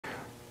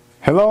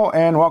Hello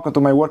and welcome to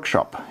my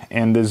workshop.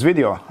 In this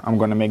video I'm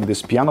going to make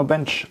this piano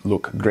bench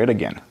look great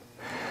again.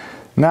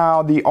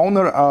 Now the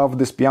owner of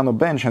this piano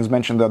bench has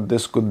mentioned that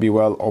this could be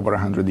well over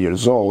 100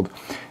 years old,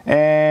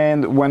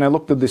 and when I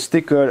looked at the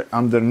sticker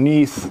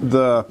underneath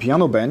the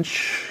piano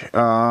bench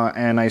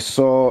and I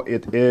saw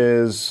it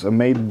is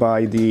made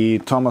by the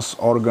Thomas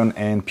Organ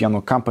and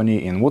Piano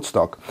Company in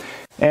Woodstock,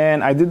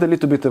 and I did a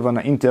little bit of an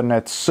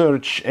internet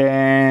search,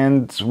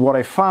 and what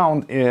I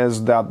found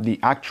is that the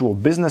actual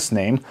business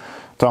name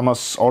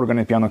Thomas Organ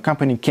and Piano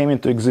Company came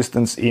into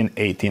existence in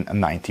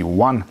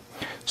 1891.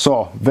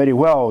 So very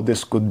well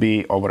this could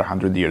be over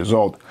 100 years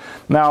old.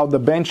 Now the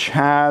bench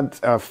had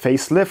a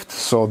facelift,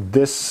 so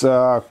this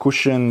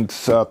cushioned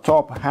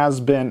top has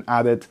been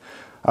added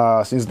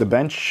since the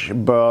bench,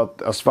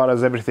 but as far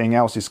as everything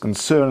else is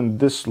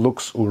concerned, this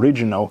looks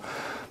original.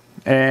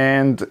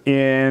 And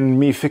in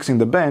me fixing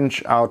the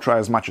bench, I'll try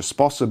as much as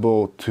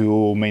possible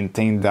to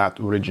maintain that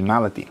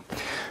originality.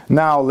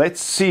 Now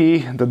let's see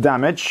the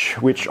damage,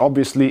 which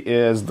obviously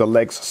is the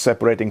legs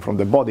separating from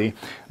the body,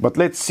 but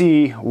let's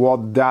see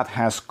what that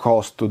has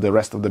caused to the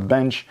rest of the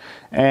bench,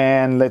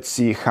 and let's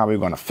see how we're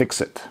gonna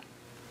fix it.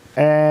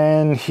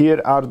 And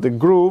here are the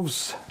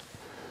grooves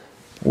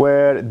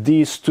where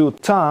these two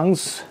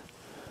tongues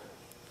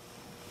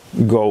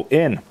go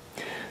in.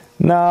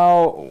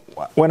 Now,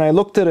 when I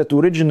looked at it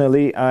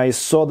originally, I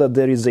saw that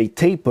there is a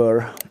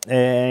taper,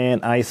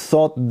 and I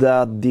thought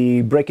that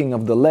the breaking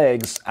of the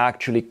legs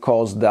actually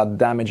caused that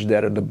damage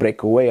there, the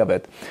breakaway of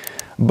it.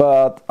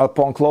 But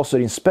upon closer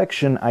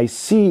inspection, I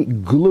see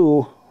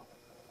glue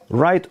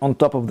right on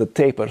top of the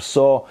taper,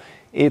 so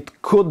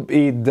it could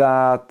be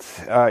that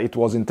it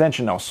was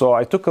intentional. So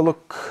I took a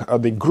look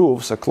at the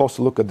grooves, a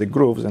closer look at the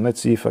grooves, and let's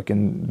see if I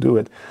can do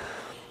it.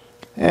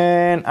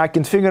 And I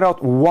can figure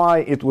out why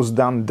it was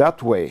done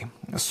that way.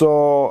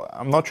 So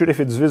I'm not sure if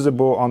it's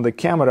visible on the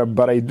camera,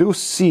 but I do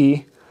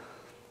see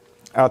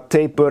a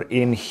taper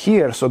in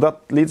here, so that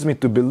leads me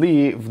to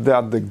believe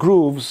that the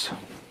grooves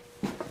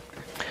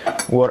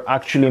were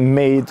actually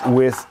made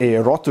with a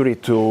rotary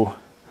tool,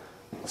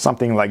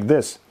 something like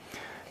this,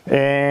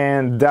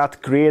 and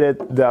that created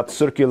that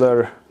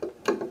circular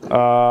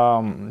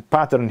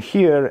pattern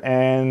here,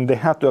 and they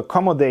had to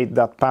accommodate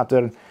that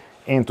pattern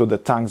into the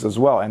tongues as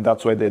well, and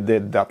that's why they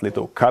did that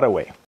little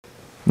cutaway.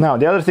 Now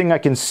the other thing I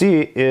can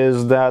see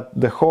is that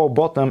the whole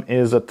bottom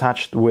is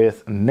attached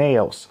with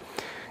nails,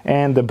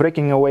 and the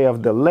breaking away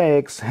of the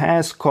legs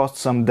has caused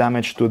some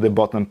damage to the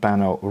bottom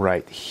panel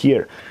right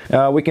here.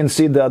 We can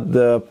see that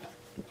the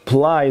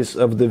plies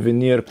of the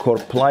veneer core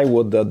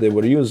plywood that they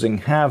were using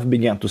have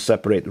begun to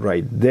separate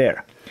right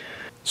there.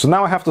 So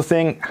now I have to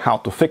think how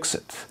to fix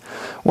it.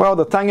 Well,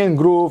 the tongue and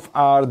groove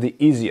are the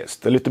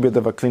easiest. A little bit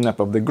of a cleanup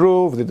of the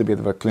groove, a little bit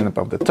of a cleanup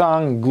of the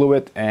tongue, glue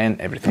it,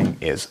 and everything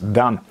is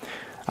done.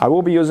 I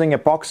will be using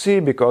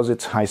epoxy because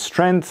it's high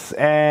strength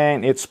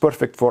and it's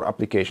perfect for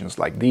applications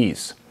like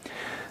these.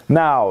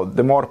 Now,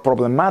 the more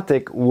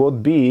problematic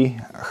would be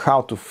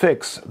how to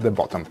fix the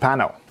bottom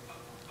panel.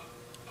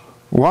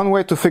 One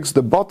way to fix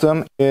the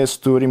bottom is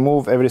to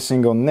remove every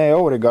single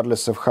nail,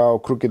 regardless of how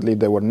crookedly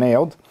they were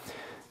nailed,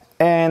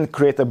 and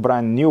create a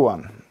brand new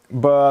one.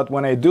 But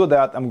when I do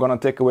that, I'm gonna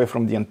take away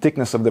from the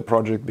antiqueness of the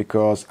project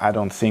because I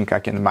don't think I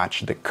can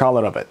match the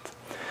color of it.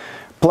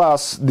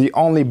 Plus, the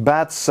only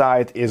bad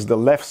side is the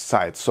left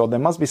side, so there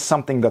must be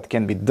something that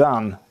can be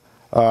done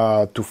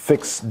to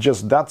fix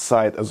just that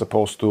side as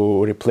opposed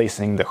to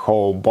replacing the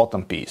whole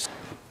bottom piece.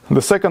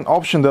 The second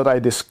option that I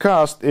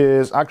discussed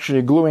is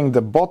actually gluing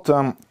the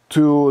bottom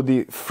to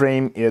the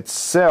frame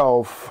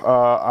itself,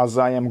 as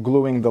I am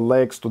gluing the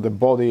legs to the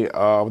body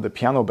of the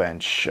piano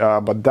bench,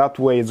 but that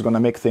way it's going to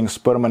make things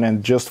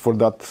permanent just for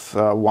that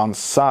one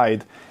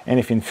side, and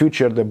if in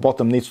future the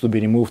bottom needs to be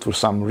removed for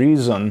some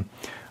reason,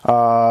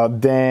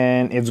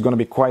 then it's going to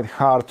be quite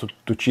hard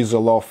to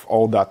chisel off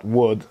all that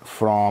wood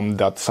from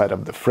that side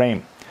of the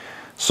frame.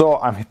 So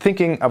I'm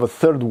thinking of a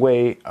third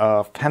way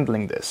of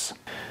handling this.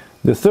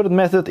 The third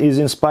method is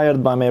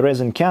inspired by my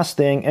resin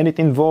casting, and it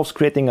involves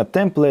creating a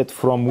template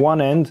from one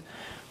end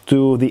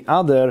to the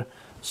other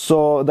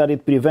so that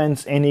it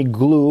prevents any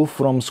glue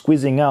from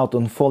squeezing out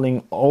and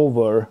falling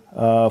over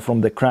from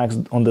the cracks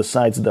on the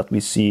sides that we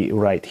see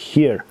right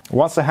here.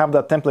 Once I have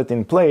that template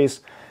in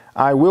place,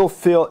 I will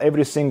fill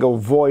every single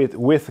void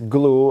with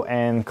glue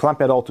and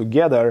clamp it all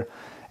together,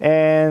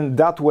 and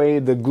that way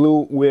the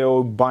glue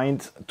will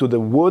bind to the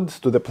wood,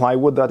 to the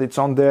plywood that it's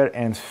on there,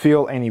 and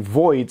fill any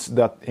voids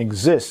that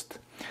exist.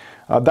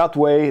 That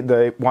way,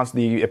 once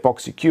the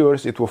epoxy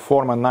cures, it will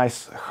form a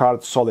nice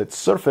hard solid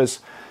surface,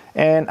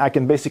 and I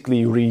can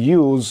basically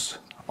reuse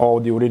all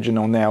the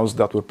original nails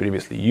that were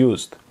previously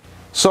used.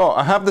 So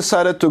I have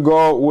decided to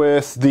go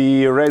with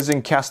the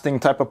resin casting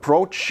type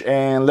approach,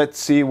 and let's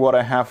see what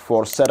I have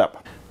for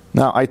setup.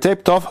 Now I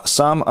taped off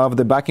some of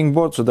the backing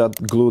board so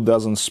that glue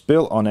doesn't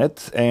spill on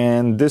it,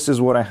 and this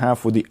is what I have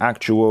for the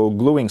actual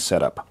gluing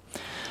setup.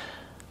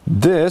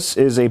 This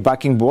is a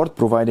backing board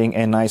providing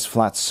a nice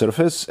flat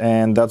surface,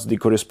 and that's the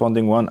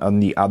corresponding one on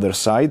the other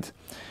side.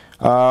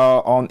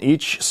 On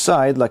each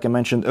side, like I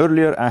mentioned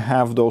earlier, I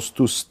have those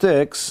two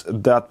sticks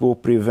that will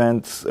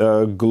prevent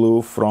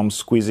glue from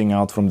squeezing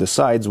out from the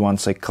sides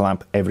once I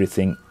clamp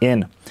everything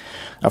in.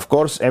 Of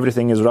course,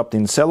 everything is wrapped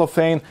in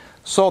cellophane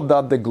so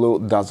that the glue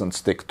doesn't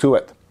stick to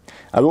it.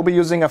 I will be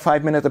using a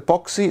 5-minute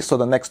epoxy, so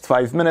the next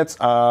 5 minutes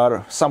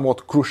are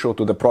somewhat crucial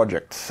to the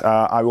project.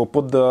 I will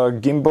put the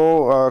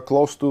gimbal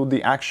close to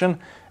the action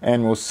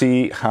and we'll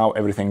see how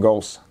everything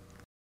goes.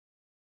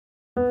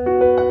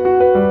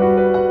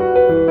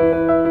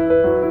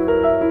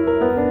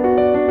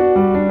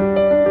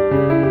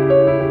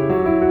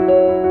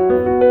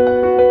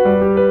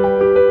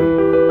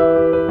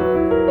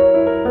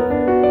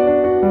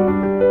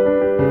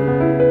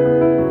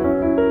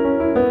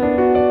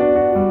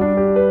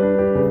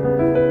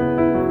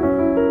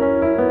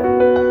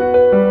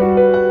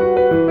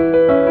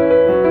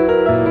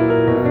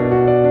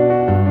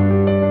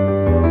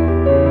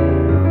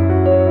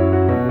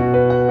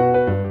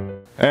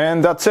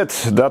 And that's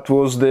it. That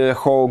was the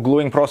whole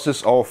gluing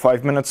process, all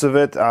 5 minutes of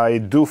it. I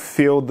do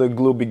feel the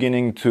glue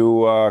beginning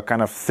to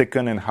kind of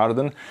thicken and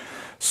harden.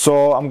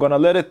 So I'm gonna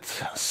let it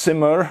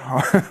simmer,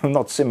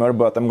 not simmer,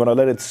 but I'm gonna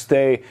let it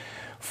stay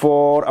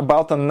for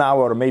about an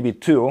hour, maybe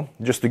 2,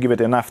 just to give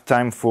it enough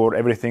time for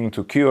everything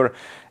to cure.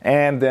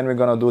 And then we're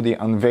gonna do the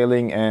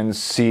unveiling and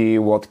see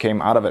what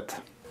came out of it.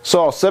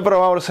 So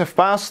several hours have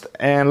passed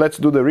and let's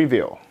do the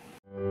reveal.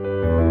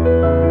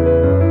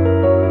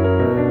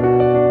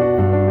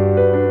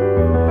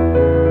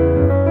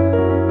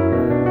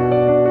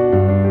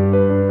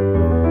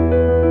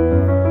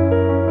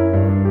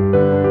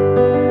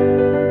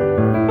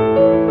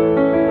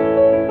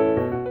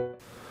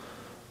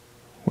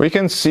 We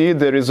can see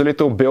there is a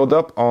little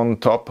buildup on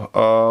top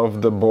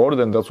of the board,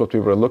 and that's what we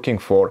were looking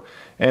for.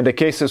 And the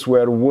cases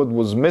where wood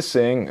was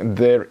missing,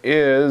 there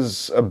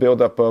is a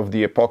buildup of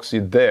the epoxy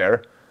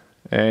there.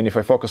 And if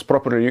I focus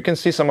properly, you can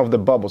see some of the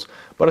bubbles.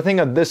 But I think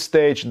at this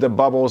stage, the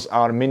bubbles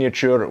are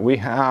miniature. We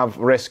have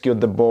rescued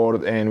the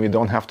board and we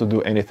don't have to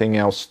do anything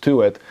else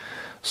to it.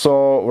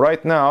 So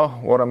right now,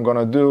 what I'm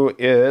gonna do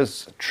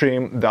is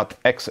trim that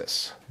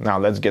excess. Now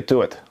let's get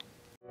to it.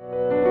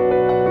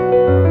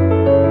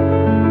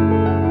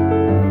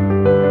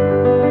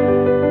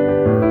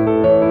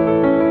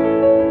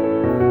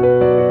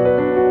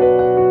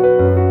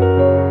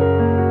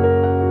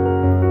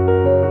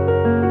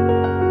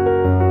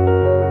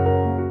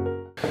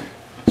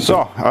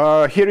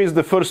 So here is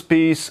the first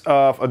piece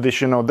of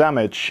additional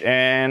damage,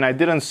 and I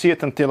didn't see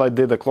it until I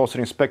did a closer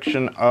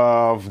inspection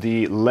of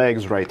the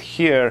legs right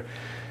here,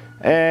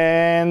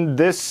 and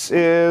this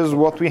is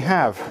what we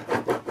have.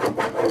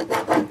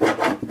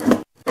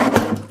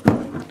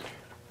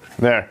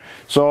 There.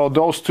 So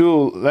those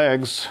two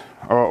legs,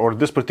 or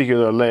this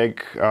particular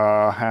leg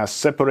has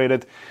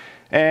separated,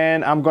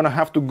 and I'm gonna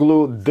have to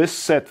glue this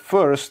set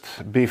first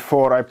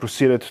before I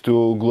proceeded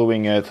to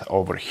gluing it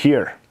over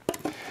here.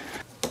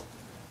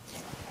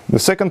 The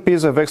second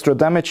piece of extra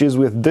damage is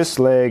with this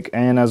leg,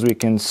 and as we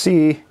can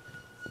see,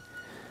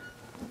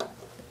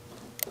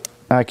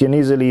 I can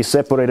easily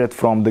separate it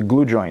from the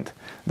glue joint.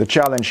 The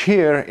challenge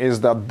here is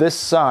that this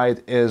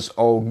side is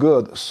all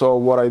good, so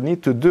what I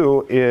need to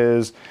do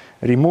is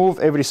remove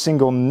every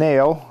single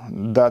nail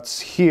that's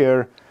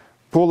here,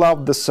 pull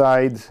out the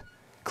side,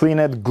 clean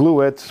it,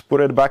 glue it,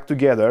 put it back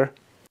together,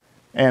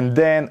 and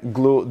then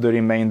glue the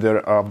remainder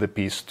of the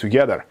piece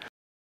together.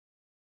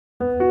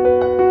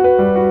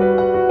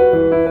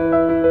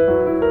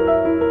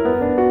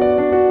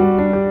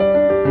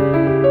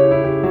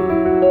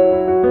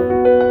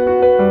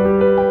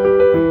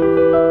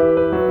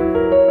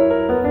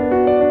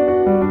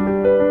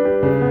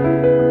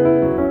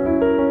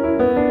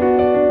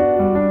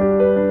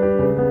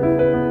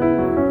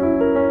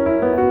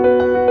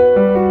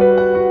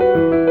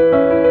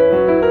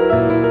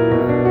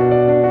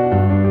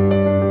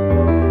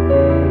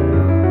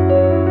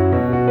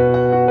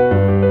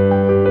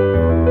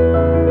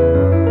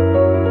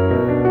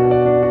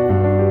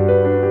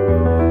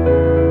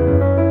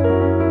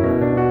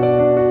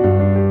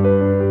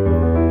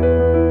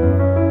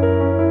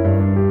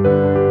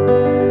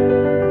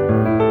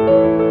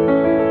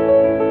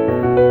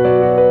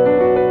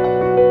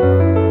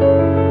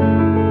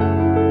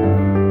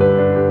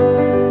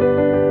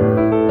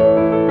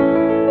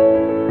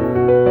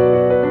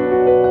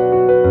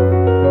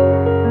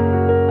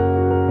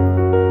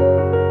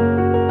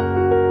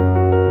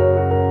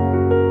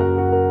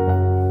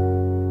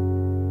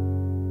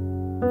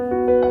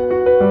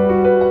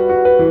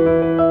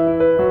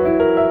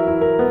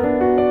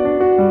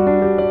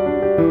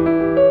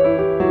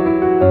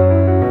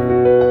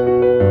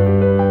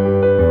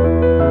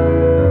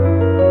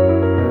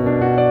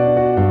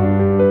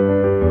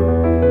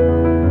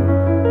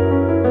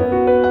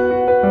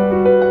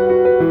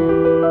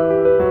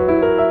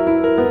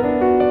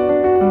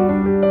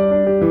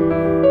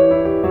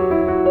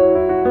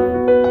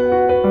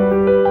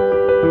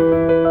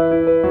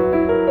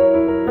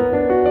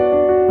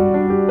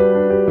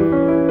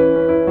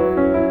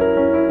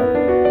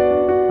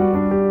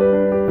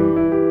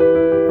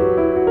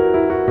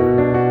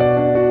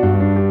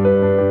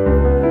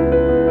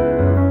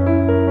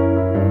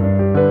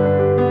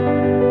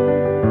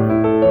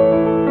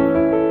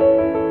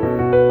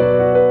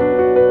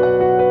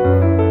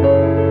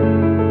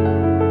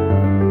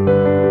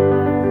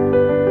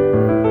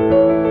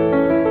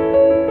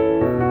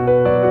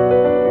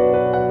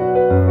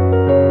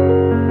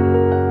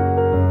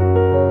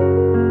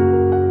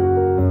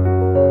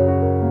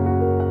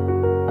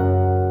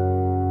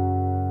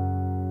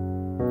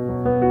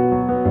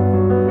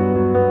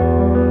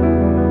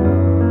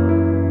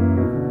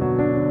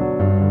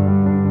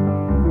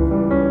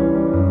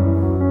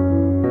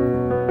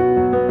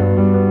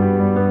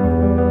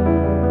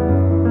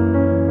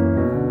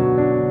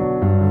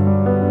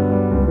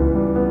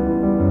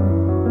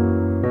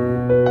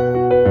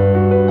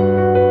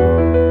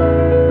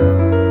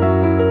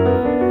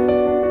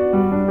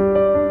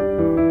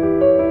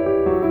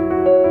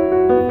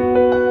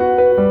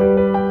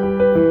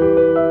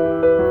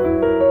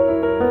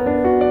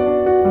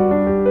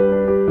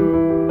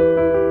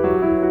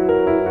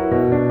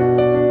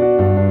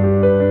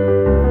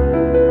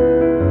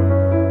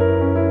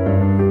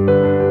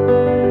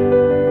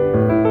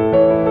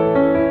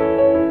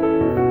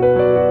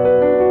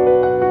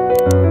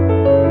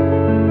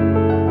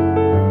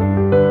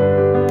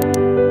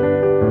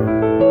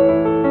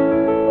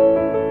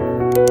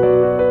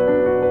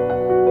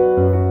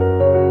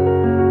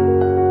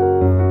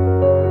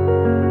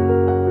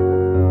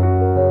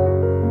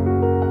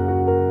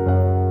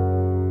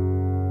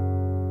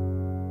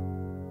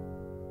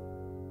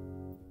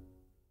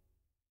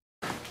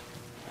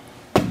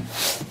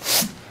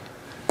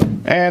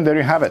 And there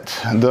you have it.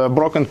 The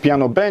broken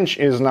piano bench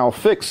is now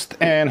fixed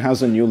and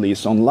has a new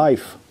lease on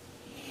life.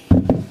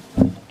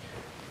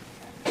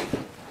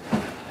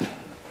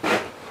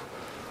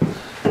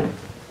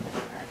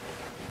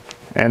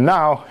 And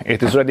now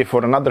it is ready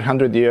for another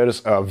 100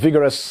 years of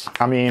vigorous,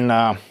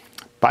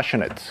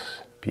 passionate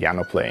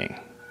piano playing.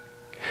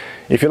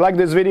 If you like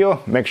this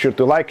video, make sure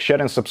to like,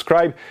 share and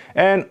subscribe,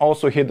 and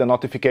also hit the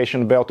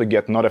notification bell to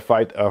get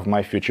notified of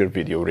my future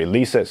video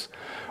releases.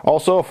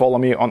 Also, follow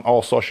me on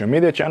all social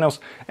media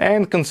channels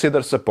and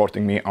consider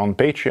supporting me on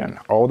Patreon.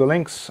 All the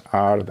links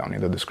are down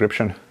in the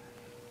description.